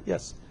array 2.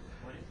 Yes?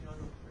 What if you want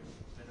to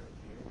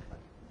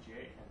print J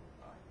and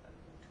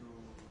two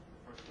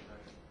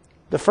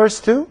first the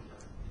first two?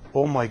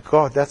 Oh my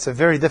God, that's a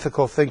very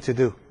difficult thing to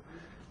do.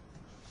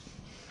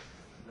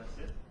 That's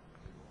it?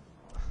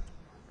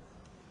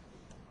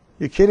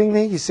 You kidding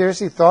me? You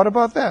seriously thought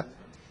about that?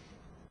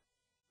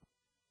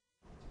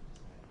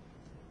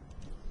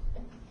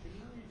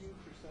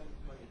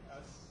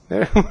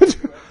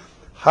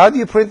 How do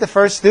you print the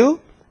first two?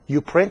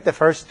 You print the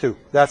first two.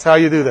 That's how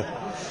you do that.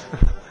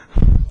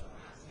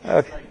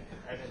 Okay.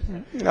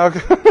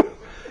 Okay.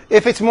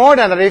 If it's more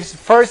than that, if it's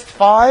first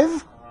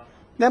 5,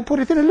 then put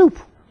it in a loop.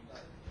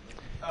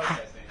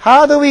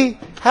 How do we,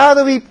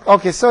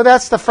 okay, so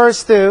that's the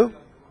first 2.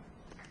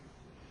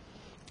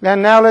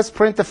 And now let's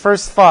print the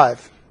first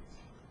 5.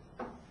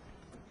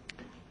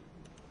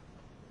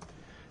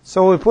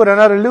 So we put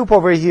another loop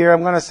over here.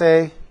 I'm going to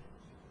say,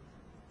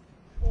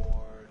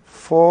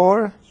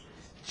 for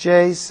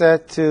J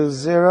set to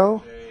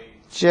 0,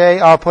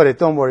 J, I'll put it,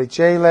 don't worry,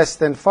 J less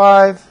than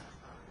 5,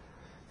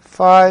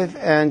 5,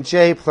 and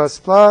J plus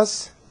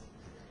plus,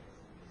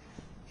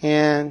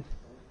 and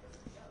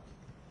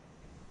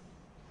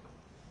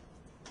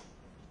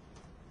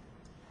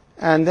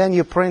then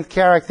you print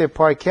character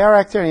by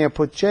character, and you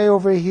put J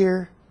over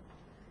here,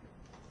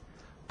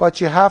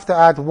 but you have to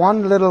add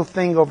one little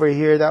thing over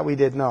here that we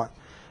did not.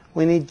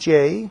 We need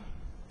J.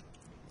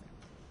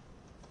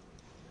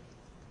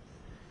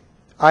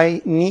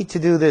 I need to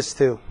do this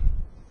too.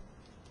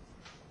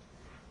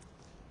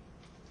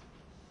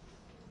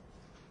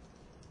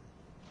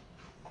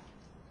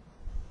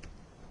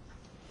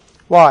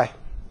 Why?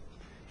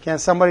 Can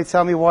somebody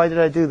tell me why did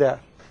I do that?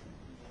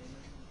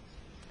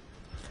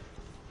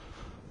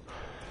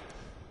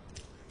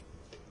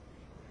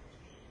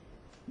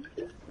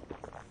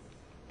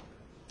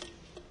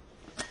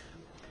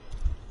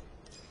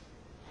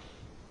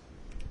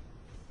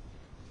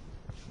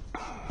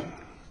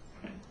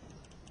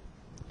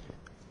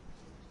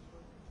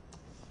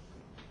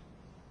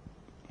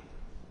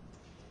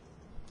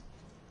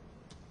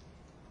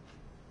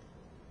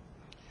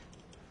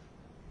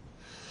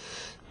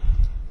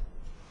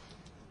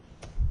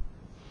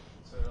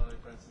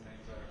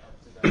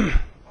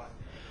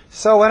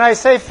 So when I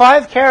say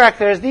 5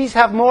 characters, these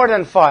have more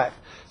than 5.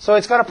 So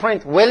it's going to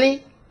print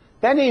Willie.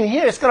 Then in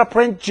here, it's going to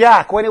print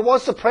Jack. When it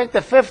wants to print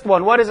the 5th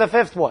one, what is the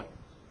 5th one?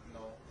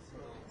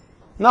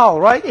 No,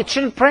 right? It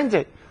shouldn't print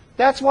it.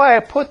 That's why I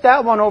put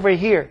that one over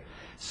here.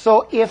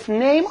 So if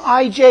name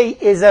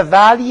ij is a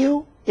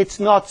value, it's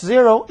not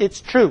 0,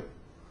 it's true.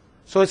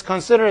 So it's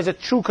considered as a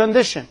true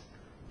condition.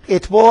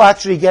 It will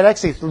actually get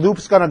executed. The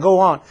loop's going to go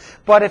on.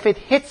 But if it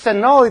hits a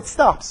null, it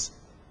stops.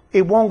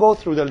 It won't go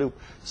through the loop.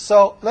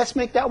 So let's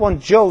make that one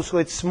Joe so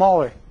it's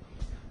smaller.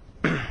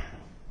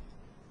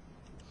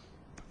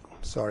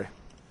 Sorry.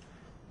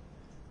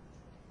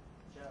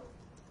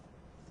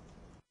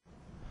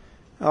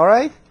 All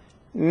right.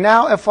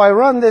 Now, if I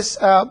run this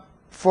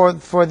for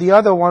the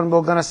other one,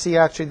 we're going to see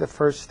actually the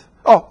first.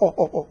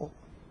 Oh.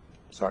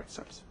 Sorry.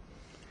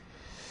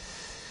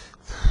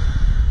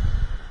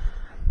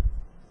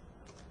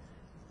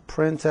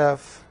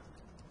 Printf,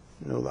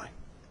 new line.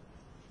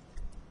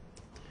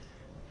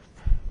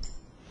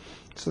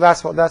 So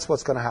that's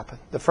what's going to happen.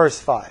 The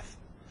first 5.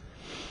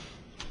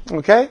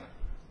 Okay,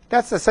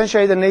 that's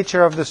essentially the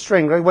nature of the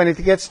string, right? When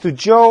it gets to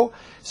Joe,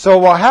 so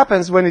what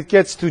happens when it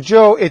gets to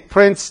Joe? It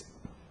prints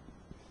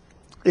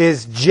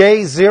is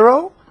J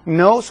 0?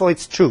 No, so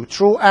it's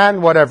true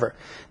and whatever.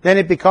 Then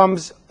it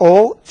becomes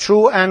O,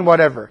 true and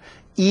whatever.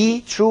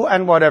 E, true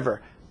and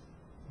whatever.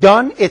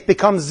 Done, it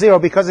becomes 0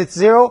 because it's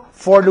 0.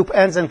 For loop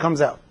ends and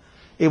comes out.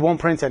 It won't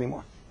print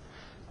anymore.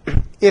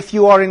 If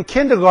you are in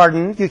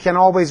kindergarten, you can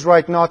always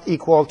write not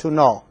equal to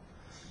null.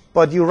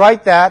 But you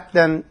write that,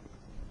 then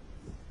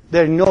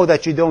they know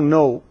that you don't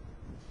know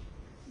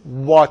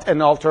what a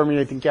null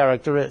terminating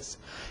character is.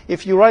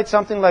 If you write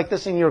something like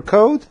this in your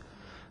code,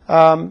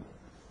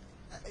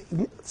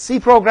 C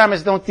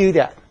programmers don't do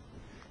that.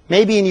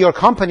 Maybe in your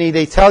company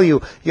they tell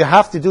you you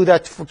have to do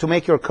that to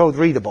make your code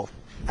readable.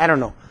 I don't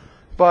know.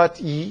 But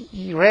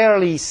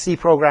rarely C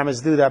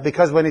programmers do that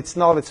because when it's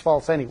null, it's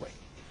false anyway.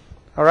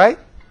 All right?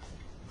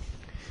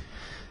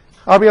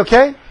 Are we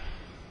okay?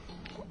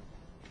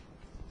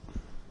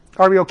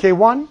 Are we okay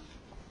 1?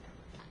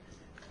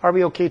 Are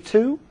we okay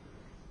 2?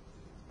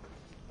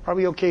 Are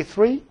we okay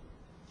 3?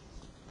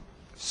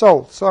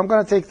 So I'm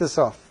going to take this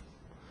off.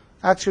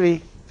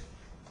 Actually,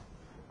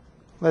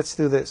 let's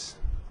do this.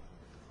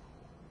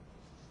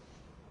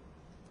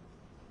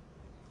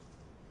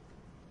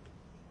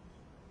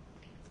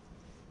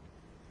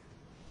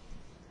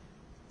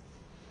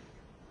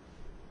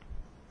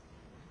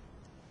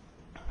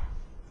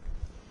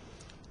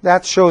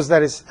 That shows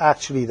that it's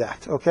actually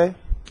that, okay?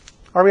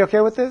 Are we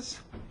okay with this?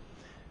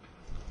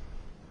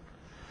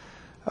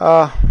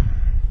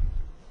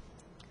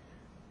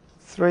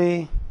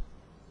 Three.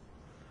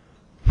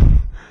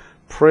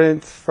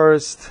 Print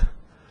first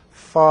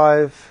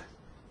 5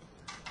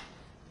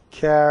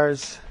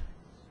 chars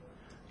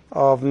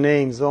of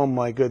names. Oh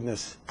my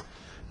goodness.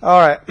 All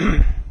right.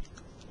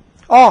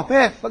 Oh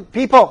man, look,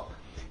 people,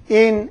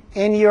 in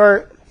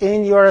your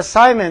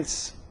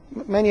assignments,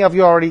 many of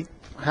you already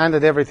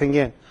handed everything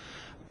in.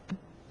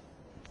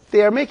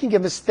 They are making a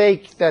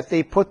mistake that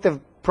they put the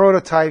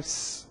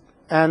prototypes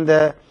and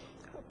the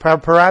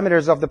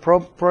parameters of the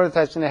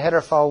prototypes in a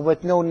header file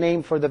with no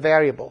name for the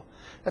variable.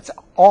 That's an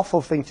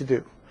awful thing to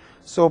do.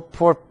 So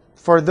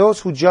for those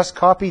who just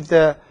copied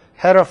the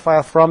header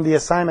file from the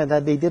assignment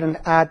that they didn't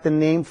add the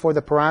name for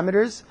the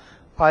parameters,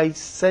 I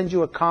send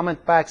you a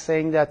comment back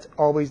saying that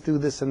always do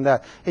this and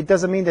that. It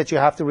doesn't mean that you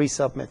have to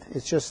resubmit.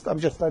 It's just, I'm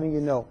just letting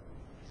you know.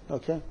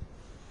 Okay?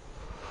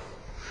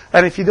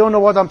 And if you don't know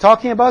what I'm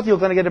talking about, you're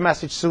going to get a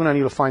message soon and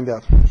you'll find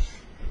out.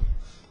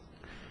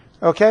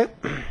 Okay?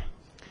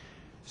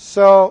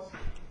 So,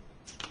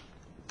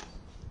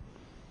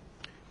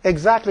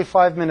 exactly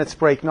 5 minutes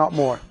break, not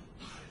more.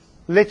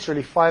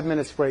 Literally 5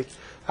 minutes break.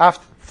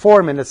 After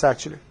 4 minutes,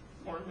 actually.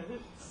 4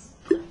 minutes?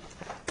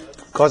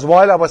 Because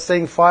while I was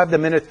saying 5, the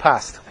minute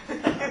passed.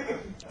 That's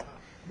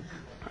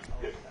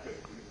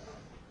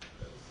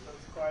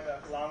quite a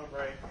long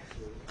break.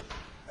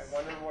 I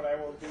wonder what I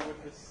will do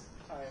with this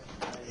time.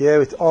 Yeah,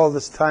 with all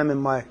this time in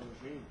my...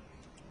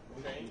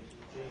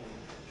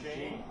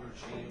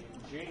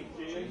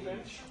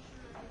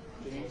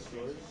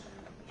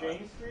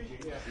 Jane Street?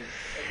 Yeah.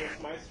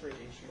 That's my street.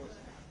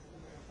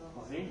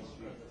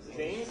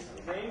 Zane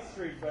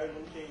Street, better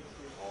than Jane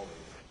Street.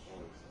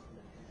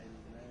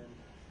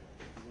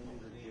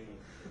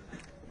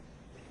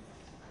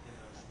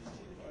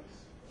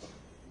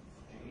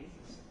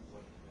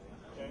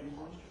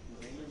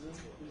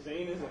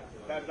 Zainism.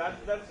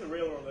 That's the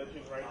real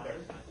religion right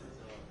there.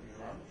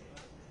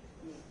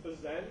 The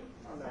Zen?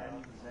 No.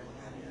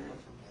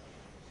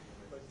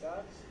 But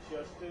that's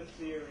just a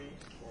theory.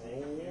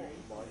 Oh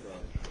my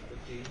God. The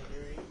Jane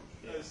theory.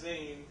 The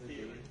Zane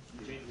theory.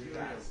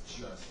 That's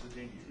just the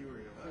Jane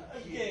theory. A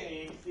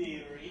game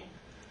theory.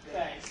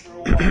 Thanks for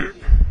watching.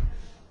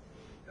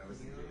 That was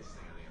the biggest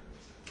thing on the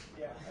internet.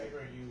 Yeah, I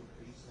agree.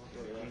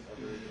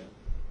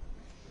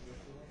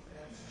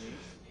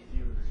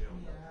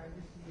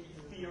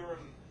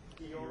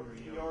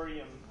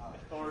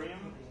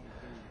 Thorium.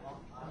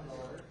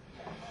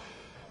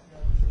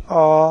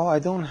 Oh, I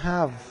don't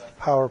have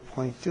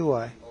PowerPoint, do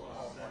I?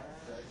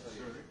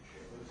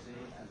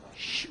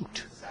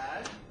 Shoot.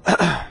 Oh,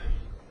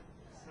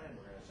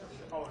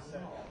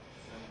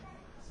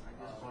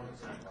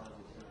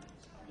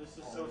 this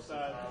is so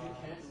sad.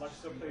 Let's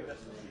still play this.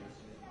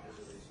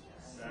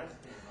 Sad.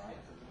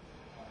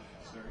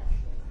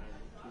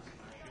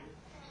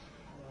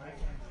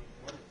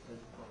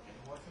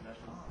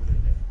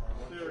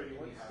 Theory.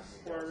 What's the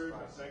square root of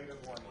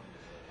 -1?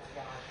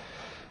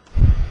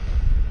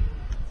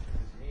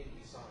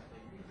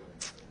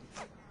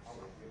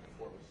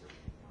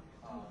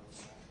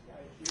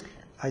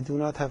 I do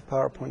not have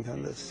PowerPoint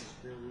on this.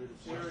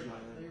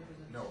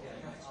 No.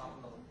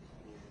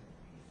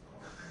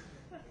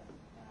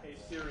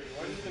 Siri,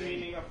 what is the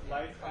meaning of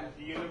life and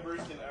the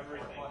universe and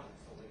everything?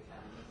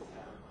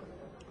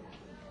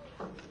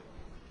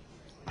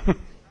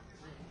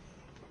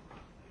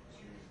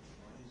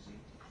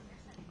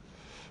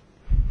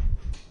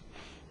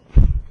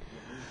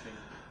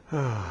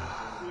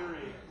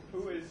 Siri,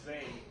 who is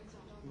Zane?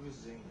 Who is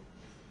Zane?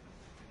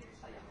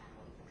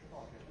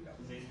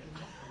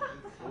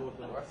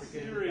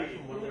 Siri,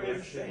 who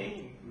is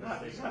Zane?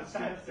 Not that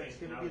Zane. It's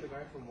gonna be the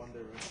guy from One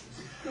Direction.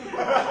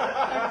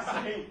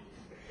 Zane.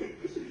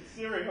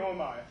 Siri, who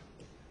am I?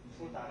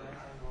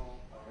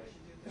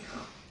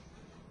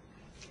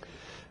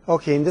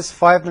 Okay, in this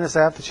 5 minutes,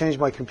 I have to change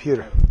my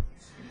computer.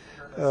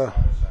 Hey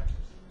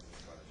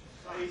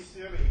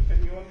Siri,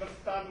 can you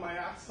understand my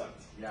accent?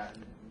 Yeah.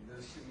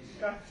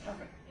 God damn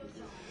it.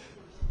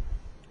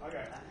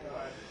 Okay, go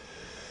ahead.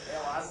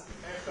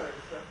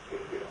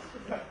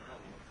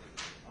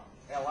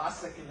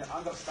 Elastic, can you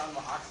understand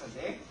my accent,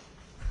 eh?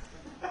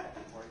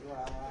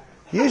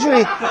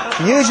 Usually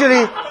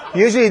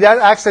that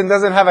accent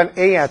doesn't have an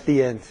A at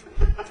the end.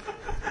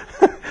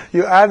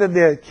 You added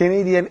the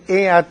Canadian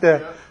A at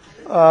the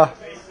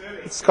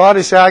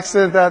Scottish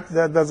accent.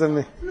 That doesn't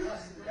mean.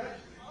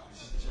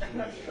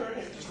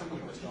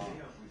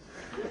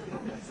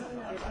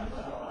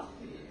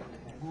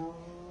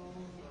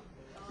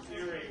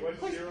 Siri, what's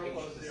 0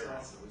 plus 0?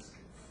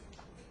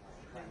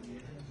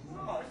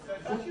 Oh, I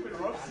thought you would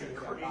roast you. Me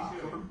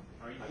too.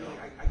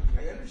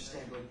 I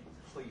understand when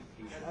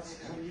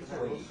you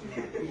play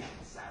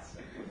patience.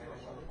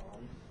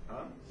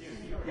 Huh?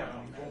 Yeah,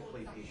 but you won't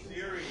play patience.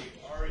 Siri,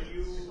 are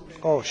you...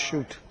 Oh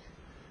shoot.